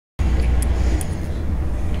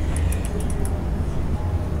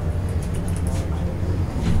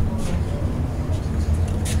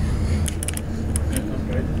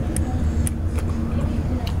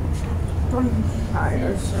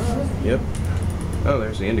Yep. Oh,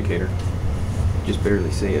 there's the indicator. Just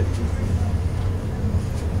barely see it.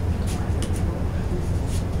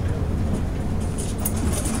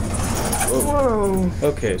 Whoa.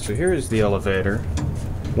 Okay, so here's the elevator.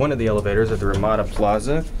 One of the elevators at the Ramada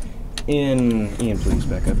Plaza in, Ian, please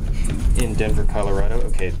back up, in Denver, Colorado.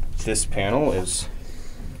 Okay, this panel is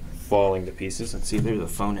falling to pieces. Let's see, there's a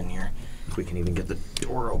phone in here. If we can even get the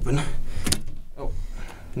door open. Oh,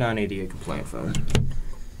 non-ADA compliant phone.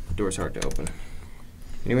 The door's hard to open.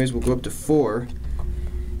 Anyways, we'll go up to 4.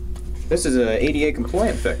 This is a ADA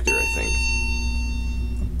compliant vector, I think.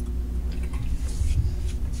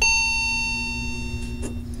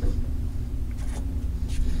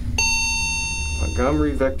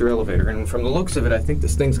 Montgomery Vector elevator, and from the looks of it, I think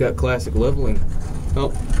this thing's got classic leveling.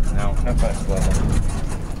 Oh, no, not classic leveling.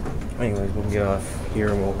 Anyways, we'll get off here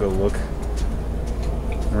and we'll go look.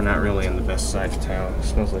 We're not really in the best side of town. It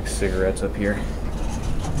smells like cigarettes up here.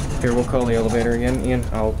 Here, we'll call the elevator again. Ian,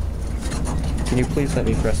 can you please let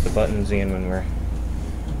me press the buttons, Ian, when we're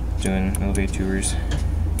doing elevator tours?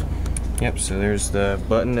 Yep, so there's the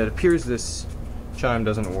button. It appears this chime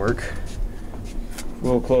doesn't work.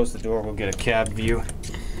 We'll close the door, we'll get a cab view.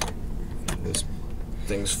 This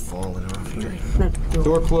thing's falling off here.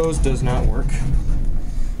 Door closed, does not work.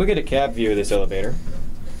 We'll get a cab view of this elevator.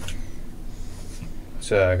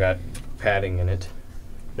 So I got padding in it.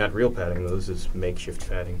 Not real padding though, this is makeshift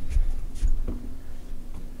padding.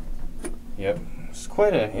 Yep, it's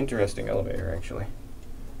quite an interesting elevator actually.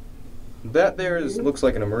 That there looks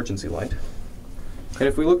like an emergency light. And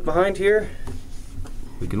if we look behind here,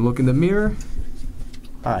 we can look in the mirror.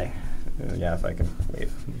 Hi. Yeah, if I can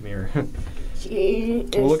wave mirror.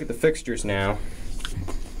 We'll look at the fixtures now.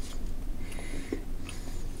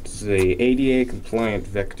 This is a ADA-Compliant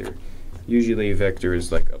Vector. Usually Vector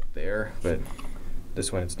is like up there, but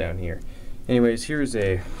this one it's down here. Anyways, here's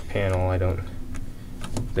a panel. I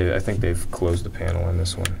think they've closed the panel on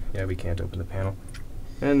this one. Yeah, we can't open the panel.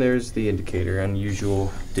 And there's the indicator,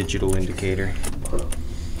 unusual digital indicator.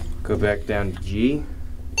 Go back down to G.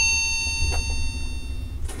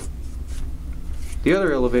 The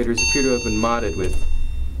other elevators appear to have been modded with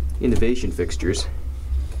innovation fixtures.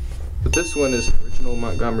 But this one is an original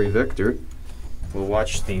Montgomery Vector. We'll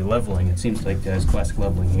watch the leveling. It seems like it has classic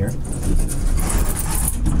leveling here.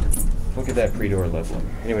 Look at that pre-door leveling.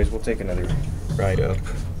 Anyways, we'll take another ride up.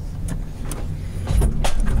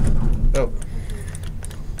 Oh.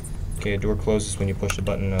 Okay, door closes when you push the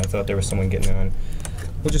button. I thought there was someone getting on.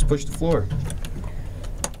 We'll just push the floor.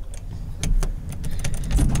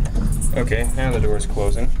 Okay, now the door is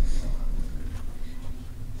closing.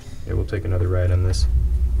 Yeah, we'll take another ride on this.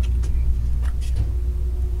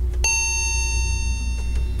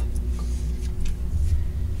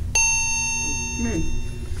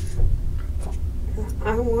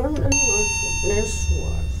 I wonder what this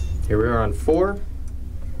was. Here we are on 4.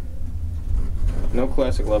 No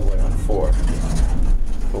classic leveling on 4.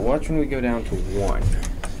 But watch when we go down to 1.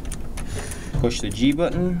 Push the G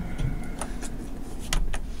button.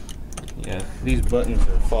 Yeah, these buttons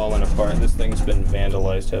are falling apart. This thing's been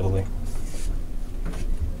vandalized heavily.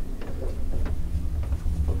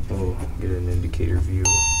 Oh, get an indicator view.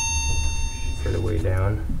 Further way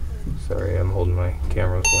down. Sorry, I'm holding my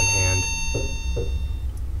camera with one hand.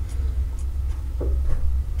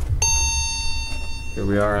 Here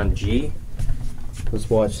we are on G. Let's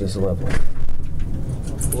watch this level.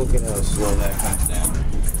 Look at how slow that comes down.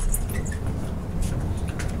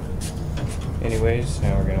 Anyways,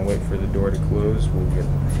 now we're gonna wait for the door to close. We'll get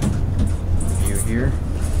the view here.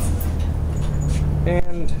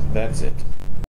 And that's it.